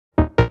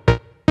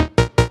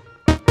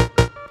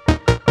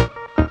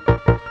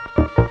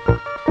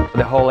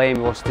The whole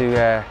aim was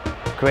to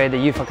create a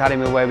youth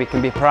academy where we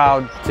can be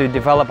proud to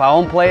develop our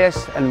own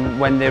players, and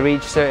when they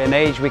reach a certain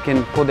age we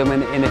can put them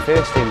in the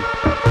first team.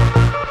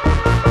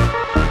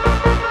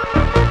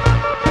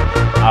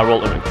 Our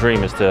ultimate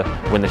dream is to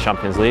win the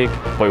Champions League,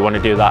 but we want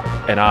to do that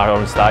in our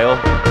own style.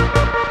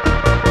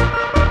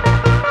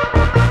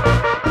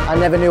 I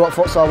never knew what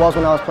futsal was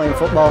when I was playing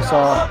football,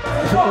 so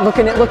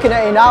looking at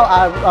it now,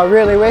 I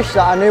really wish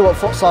that I knew what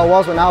futsal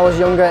was when I was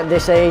younger at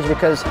this age,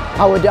 because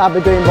I'd be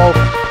doing both.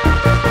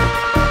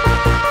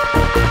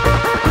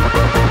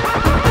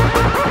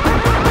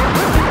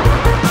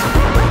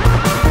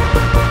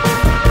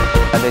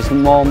 There's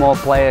more and more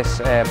players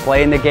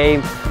playing the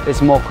game,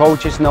 there's more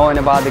coaches knowing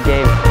about the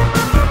game.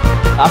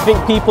 I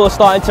think people are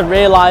starting to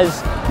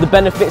realise the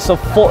benefits of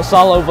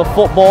futsal over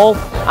football,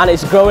 and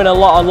it's growing a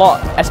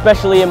lot,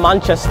 especially in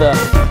Manchester.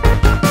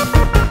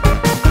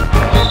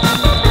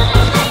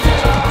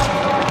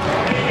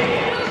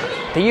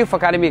 The youth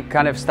academy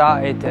kind of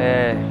started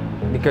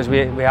because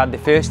we had the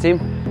first team.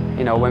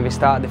 You know, when we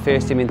started the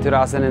first team in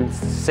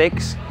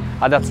 2006,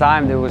 at that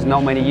time there was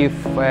not many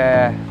youth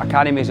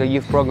academies or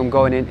youth program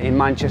going in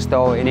Manchester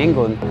or in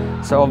England.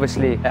 So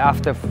obviously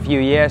after a few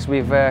years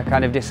we've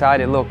kind of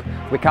decided, look,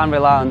 we can't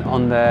rely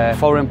on the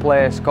foreign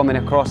players coming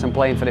across and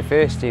playing for the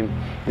first team.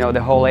 You know,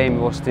 the whole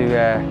aim was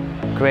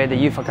to create a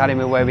youth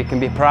academy where we can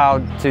be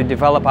proud to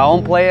develop our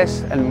own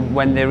players, and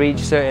when they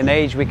reach a certain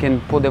age we can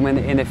put them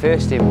in the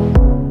first team.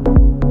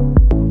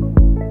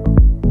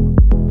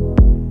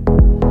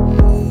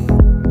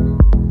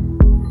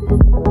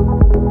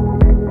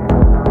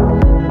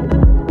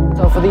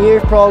 For the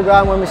youth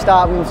programme, when we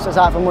start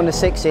from under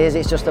 6s,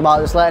 it's just about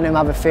just letting them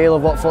have a feel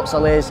of what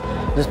futsal is,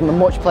 just as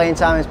much playing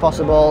time as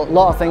possible, a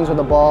lot of things with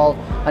the ball,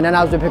 and then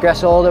as we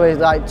progress older we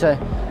like to,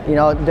 you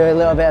know, do a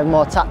little bit of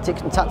more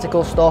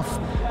tactical stuff,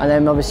 and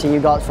then obviously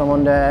you've got from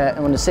under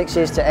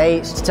 6s to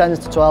 8s to 10s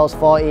to 12s,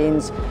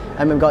 14s,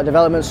 and we've got a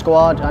development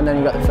squad, and then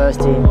you've got the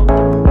first team.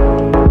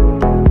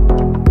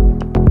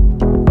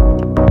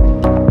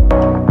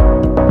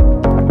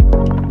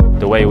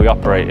 The way we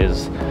operate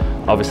is,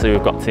 obviously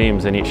we've got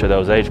teams in each of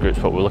those age groups,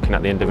 but we're looking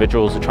at the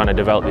individuals, we're trying to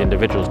develop the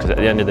individuals, because at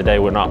the end of the day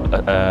we're not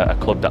a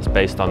club that's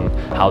based on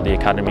how the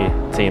academy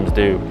teams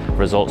do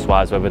results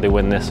wise, whether they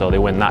win this or they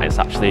win that. It's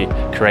actually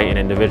creating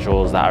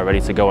individuals that are ready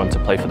to go on to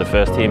play for the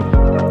first team.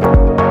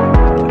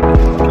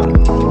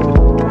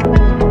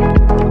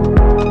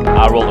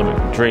 Our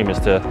ultimate dream is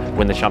to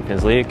win the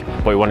Champions League,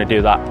 but we want to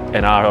do that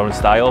in our own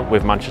style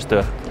with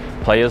Manchester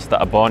players that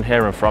are born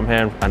here and from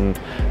here, and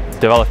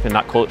developing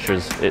that culture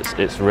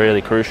it's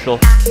really crucial.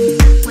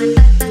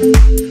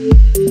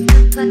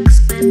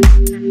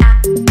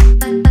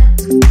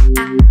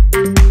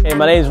 Hey,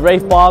 my name is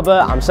Rafe Barber,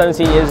 I'm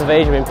 17 years of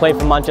age, I've been playing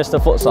for Manchester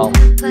Futsal.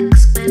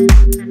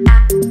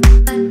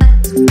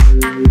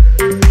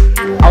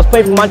 I was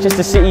playing for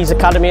Manchester City's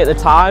academy at the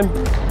time,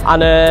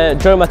 and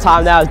during my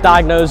time there I was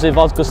diagnosed with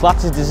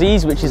Osgood-Schlatter's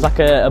disease, which is like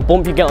a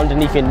bump you get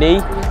underneath your knee,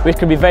 which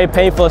can be very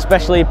painful,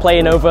 especially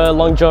playing over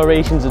long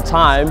durations of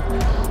time.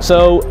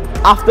 So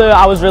after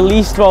I was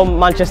released from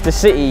Manchester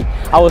City,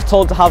 I was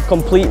told to have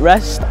complete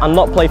rest and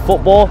not play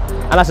football,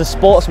 and as a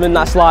sportsman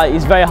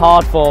it's very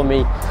hard for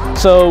me.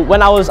 So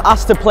when I was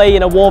asked to play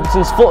in a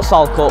Warburton's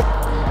Futsal Cup,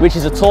 which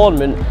is a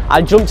tournament,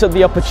 I jumped at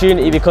the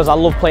opportunity because I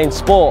love playing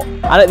sport.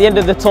 And at the end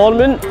of the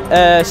tournament,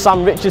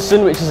 Sam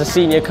Richardson, which is a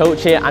senior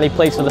coach here and he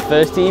plays for the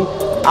first team,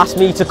 asked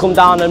me to come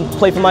down and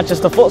play for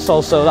Manchester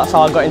Futsal, so that's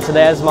how I got into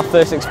there as my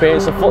first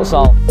experience of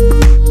futsal.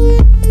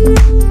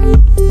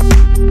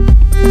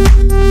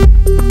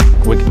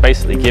 We're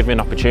basically giving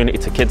opportunity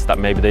to kids that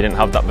maybe they didn't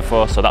have that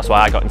before, so that's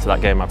why I got into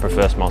that game. I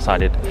prefer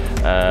small-sided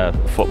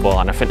football,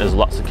 and I think there's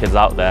lots of kids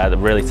out there, that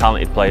really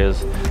talented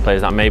players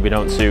that maybe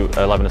don't suit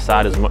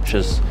 11-a-side as much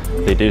as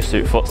they do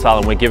suit futsal,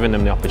 and we're giving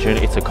them the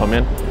opportunity to come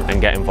in and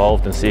get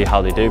involved and see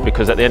how they do,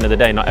 because at the end of the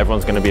day not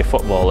everyone's going to be a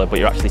footballer, but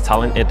you're actually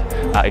talented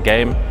at a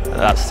game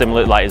that's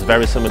similar, like it's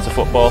very similar to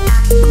football.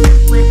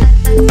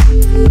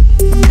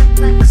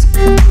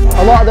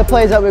 A lot of the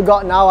players that we've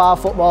got now are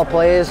football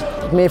players.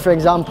 Me, for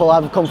example,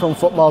 I've come from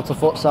football to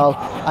futsal.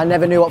 I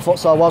never knew what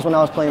futsal was when I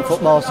was playing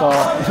football, so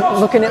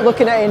looking at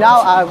it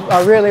now,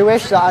 I really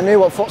wish that I knew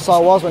what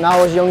futsal was when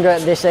I was younger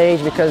at this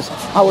age, because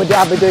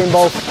I'd be doing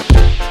both.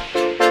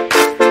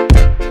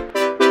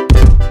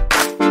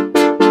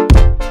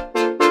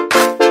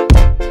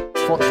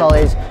 Futsal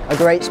is a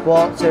great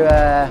sport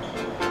to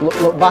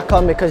look back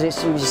on, because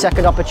it's your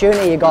second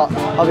opportunity. You got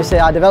obviously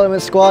our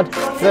development squad,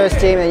 first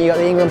team, and you got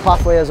the England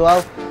pathway as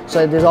well.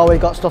 So there's always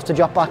got stuff to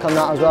drop back on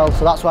that as well.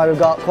 So that's why we've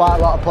got quite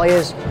a lot of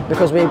players,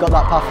 because we've got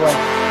that pathway.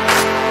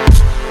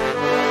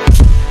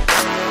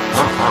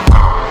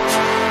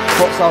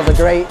 Futsal's a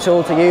great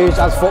tool to use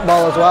as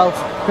football as well,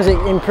 because it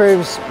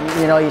improves,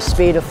 you know, your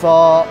speed of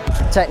thought,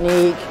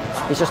 technique.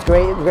 It's just a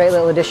great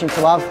little addition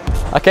to have.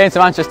 I came to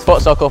Manchester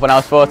Futsal Club when I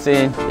was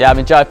 14. Yeah, I've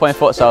enjoyed playing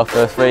futsal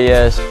for 3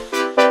 years.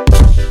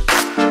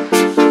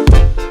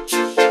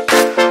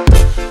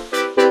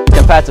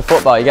 Compared to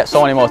football, you get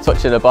so many more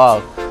touches of the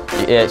ball.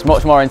 It's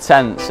much more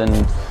intense, and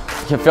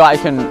you feel like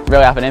you can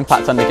really have an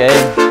impact on the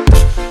game.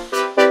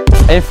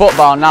 In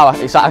football now,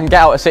 it's like I can get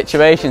out of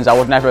situations I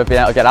would never have been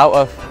able to get out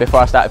of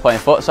before I started playing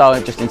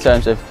futsal, just in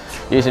terms of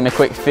using my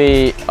quick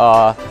feet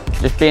or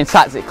just being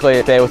tactically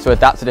able to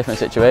adapt to different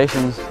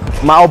situations.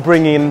 My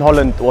upbringing in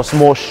Holland was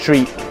more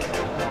street,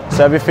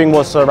 so everything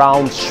was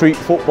around street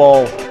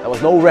football. There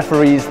was no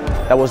referees,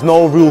 there was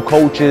no real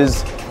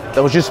coaches,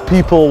 there was just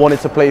people wanting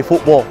to play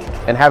football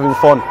and having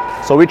fun.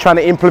 So we're trying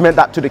to implement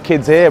that to the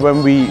kids here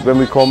when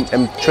we come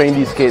and train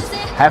these kids.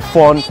 Have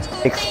fun,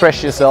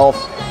 express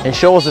yourself, and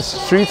show us the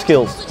street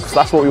skills, because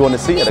that's what we want to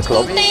see at the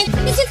club.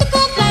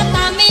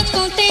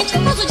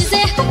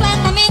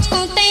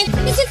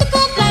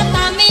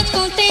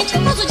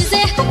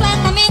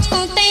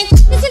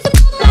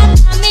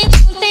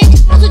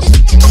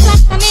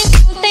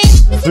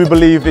 We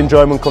believe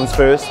enjoyment comes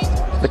first.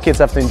 The kids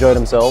have to enjoy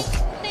themselves.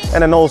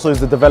 And then also is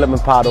the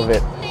development part of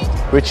it,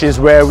 which is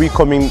where we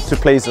come into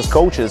place as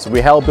coaches. We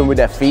help them with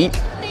their feet,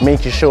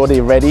 making sure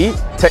they're ready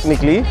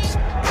technically.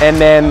 And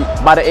then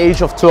by the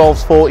age of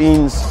 12s,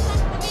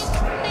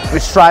 14s, we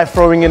strive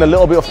throwing in a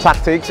little bit of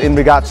tactics in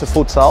regards to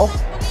futsal.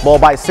 But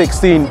by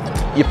 16,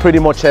 you pretty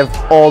much have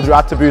all the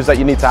attributes that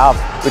you need to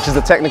have, which is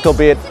the technical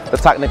bit, the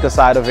technical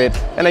side of it.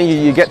 And then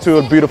you get to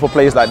a beautiful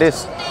place like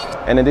this.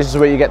 And then this is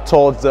where you get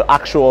towards the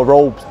actual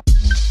ropes.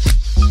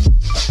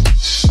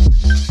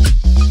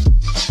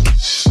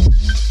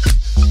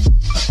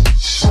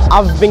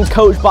 I've been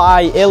coached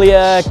by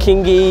Ilya,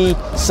 Kingy,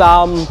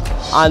 Sam,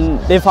 and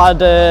they've had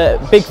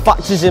big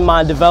factors in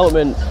my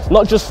development,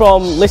 not just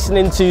from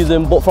listening to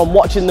them, but from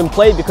watching them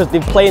play, because they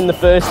play in the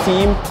first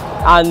team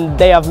and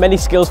they have many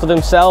skills for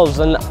themselves,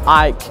 and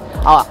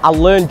I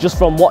learned just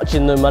from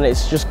watching them, and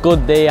it's just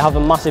good. They have a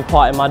massive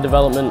part in my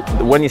development.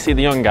 When you see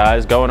the young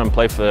guys go on and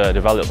play for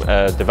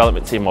the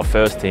development team or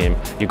first team,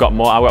 I got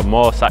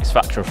more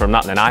satisfaction from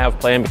that than I have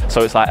playing.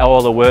 So it's like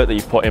all the work that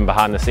you've put in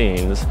behind the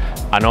scenes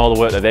and all the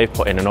work that they've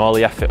put in and all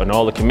the effort and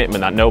all the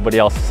commitment that nobody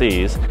else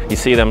sees. You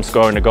see them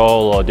scoring a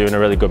goal or doing a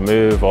really good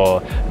move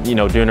or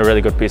doing a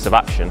really good piece of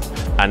action,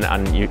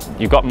 and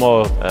you got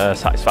more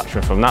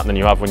satisfaction from that than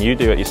you have when you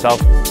do it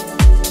yourself.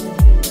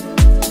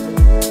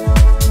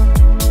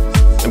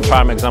 A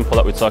prime example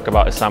that we talk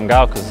about is Sam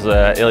Gow, because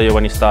Ilya,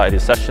 when he started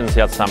his sessions, he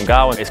had Sam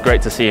Gow, and it's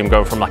great to see him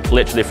going from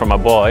literally from a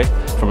boy,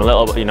 from a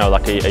little,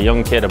 like a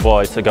young kid, a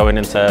boy, to going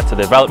into the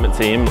development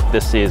team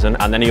this season,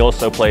 and then he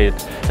also played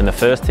in the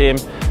first team,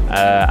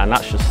 and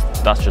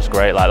that's just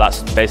great. Like,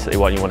 that's basically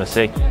what you want to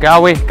see.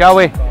 Gowie,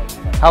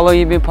 how long have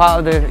you been part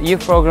of the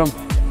youth programme?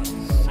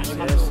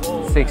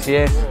 6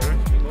 years.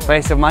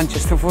 Face of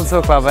Manchester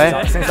Futsal Club,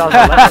 eh? Since I was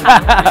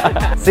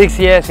 11. 6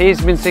 years,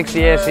 he's been 6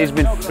 years, he's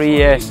been 3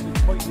 years.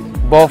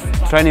 Both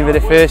training with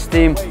the first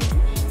team,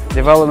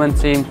 development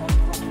team.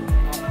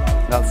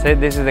 That's it,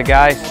 this is the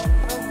guys.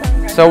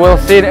 So we'll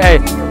see,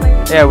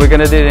 yeah, we're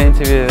gonna do the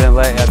interview with them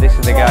later. This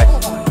is the guys.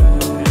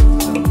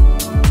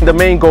 The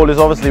main goal is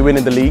obviously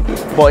winning the league,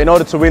 but in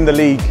order to win the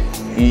league,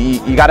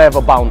 you gotta have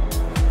a bound.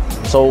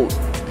 So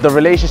the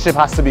relationship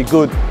has to be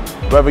good.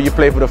 Whether you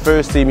play for the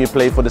first team, you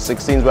play for the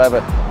 16s,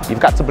 whatever, you've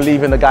got to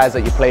believe in the guys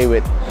that you play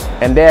with.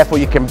 And therefore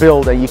you can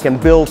build, and you can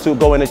build to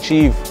go and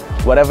achieve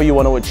whatever you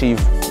want to achieve.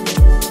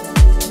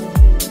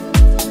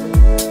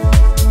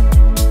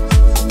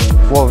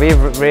 What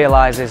we've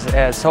realised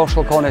is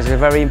social corners is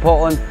very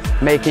important,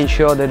 making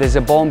sure that there's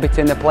a bond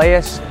between the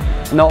players,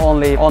 not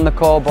only on the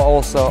court but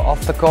also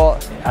off the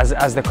court.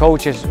 As the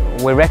coaches,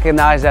 we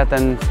recognise that,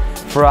 and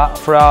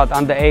throughout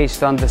under 8s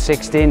to under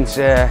 16s,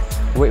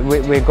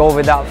 we go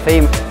with that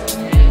theme.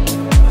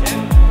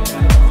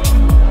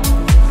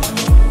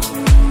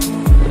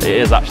 It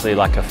is actually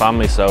like a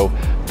family, so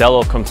they'll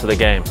all come to the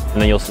game,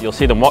 and then you'll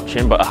see them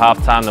watching, but at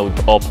half time they'll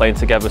be all playing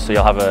together. So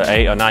you'll have an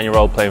 8 or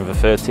 9-year-old playing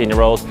with a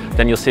 13-year-old,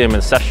 then you'll see them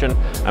in session,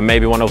 and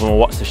maybe one of them will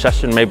watch the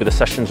session, maybe the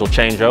sessions will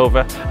change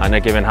over and they're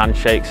giving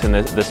handshakes and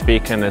they're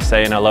speaking, they're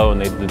saying hello,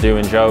 and they're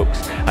doing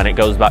jokes, and it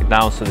goes back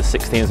down. So the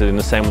 16s are doing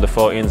the same with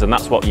the 14s, and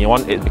that's what you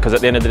want, because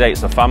at the end of the day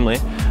it's a family,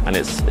 and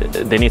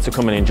they need to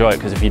come and enjoy it,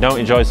 because if you don't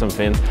enjoy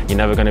something, you're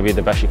never going to be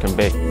the best you can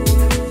be.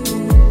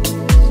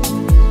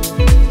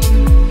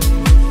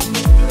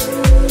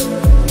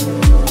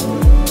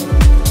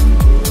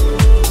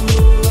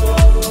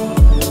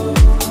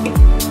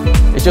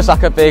 It's just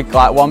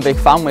like one big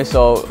family,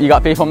 so you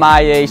got people my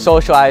age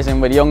socialising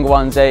with the younger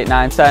ones, 8,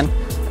 9, 10.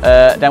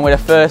 Then with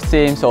the first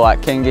team, so like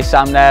Kingy,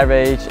 Sam their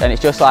age, and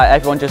it's just like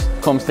everyone just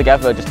comes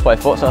together just to play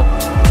futsal.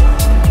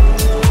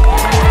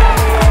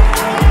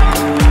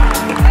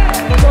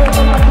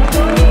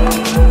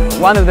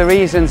 One of the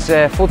reasons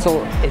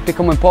futsal is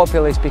becoming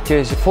popular is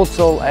because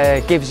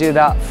futsal gives you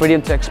that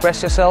freedom to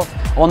express yourself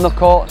on the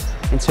court,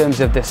 in terms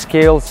of the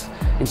skills,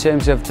 in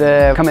terms of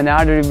the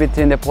camaraderie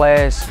between the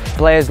players.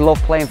 Players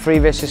love playing 3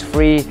 versus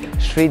 3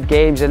 street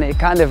games, and it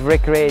kind of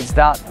recreates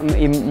that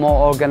in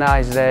more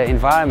organised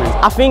environment.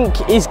 I think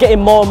it's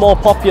getting more and more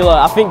popular.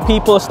 I think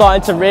people are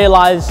starting to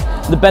realise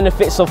the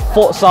benefits of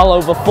futsal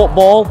over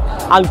football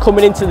and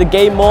coming into the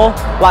game more.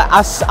 Like,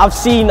 I've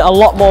seen a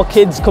lot more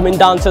kids coming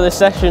down to the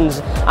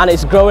sessions, and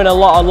it's growing a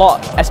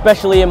lot,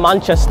 especially in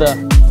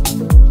Manchester.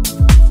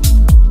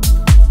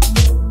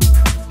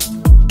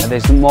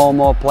 there's more and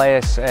more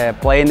players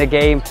playing the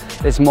game,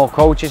 there's more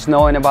coaches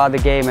knowing about the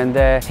game,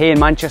 and here in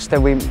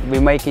Manchester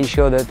we're making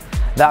sure that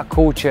that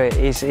culture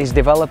is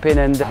developing,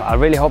 and I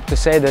really hope to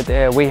say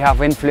that we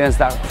have influenced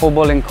that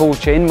footballing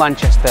culture in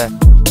Manchester.